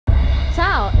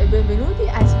benvenuti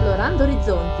a Esplorando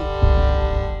Orizzonti.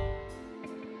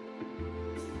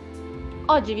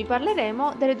 Oggi vi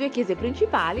parleremo delle due chiese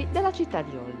principali della città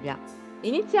di Olbia.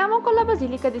 Iniziamo con la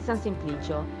Basilica di San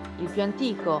Simplicio, il più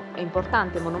antico e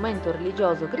importante monumento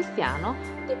religioso cristiano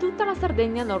di tutta la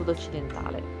Sardegna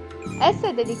nord-occidentale. Essa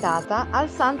è dedicata al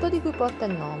santo di cui porta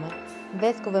il nome,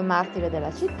 vescovo e martire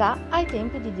della città ai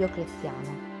tempi di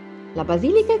Diocleziano. La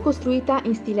basilica è costruita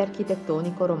in stile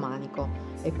architettonico romanico,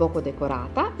 è poco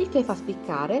decorata, il che fa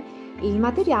spiccare il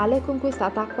materiale con cui è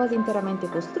stata quasi interamente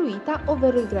costruita,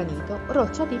 ovvero il granito,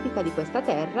 roccia tipica di questa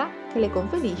terra che le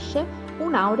conferisce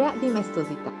un'aurea di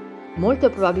maestosità. Molto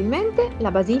probabilmente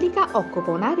la basilica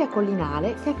occupa un'area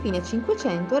collinare che a fine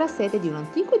 500 era sede di un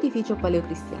antico edificio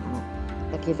paleocristiano.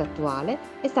 La chiesa attuale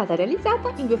è stata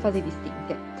realizzata in due fasi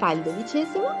distinte, tra il XII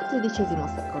e il XIII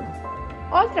secolo.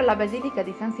 Oltre alla Basilica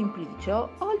di San Simplicio,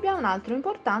 Olbia ha un altro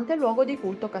importante luogo di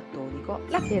culto cattolico,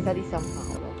 la Chiesa di San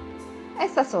Paolo.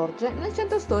 Essa sorge nel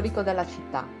centro storico della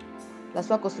città. La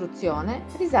sua costruzione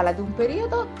risale ad un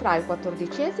periodo tra il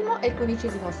XIV e il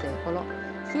XV secolo,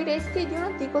 sui resti di un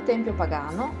antico tempio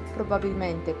pagano,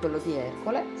 probabilmente quello di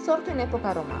Ercole, sorto in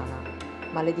epoca romana.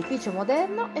 Ma l'edificio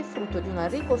moderno è frutto di una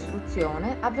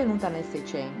ricostruzione avvenuta nel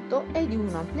Seicento e di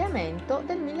un ampliamento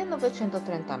del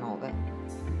 1939.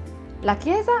 La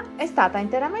chiesa è stata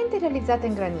interamente realizzata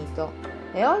in granito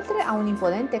e oltre a un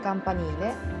imponente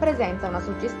campanile presenta una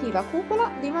suggestiva cupola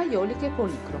di maioliche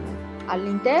policrome.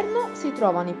 All'interno si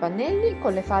trovano i pannelli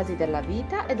con le fasi della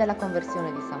vita e della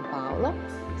conversione di San Paolo,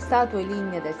 statue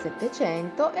lignee del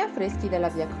Settecento e affreschi della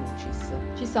Via Crucis.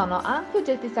 Ci sono anche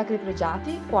oggetti sacri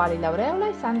pregiati quali l'aureola e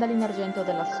i sandali in argento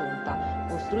dell'Assunta,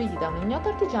 costruiti da un ignoto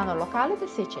artigiano locale del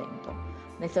Seicento.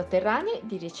 Nei sotterranei,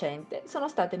 di recente, sono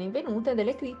state rinvenute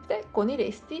delle cripte con i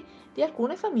resti di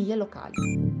alcune famiglie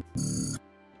locali.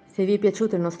 Se vi è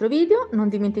piaciuto il nostro video, non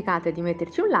dimenticate di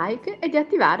metterci un like e di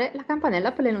attivare la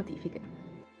campanella per le notifiche.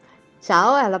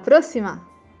 Ciao e alla prossima!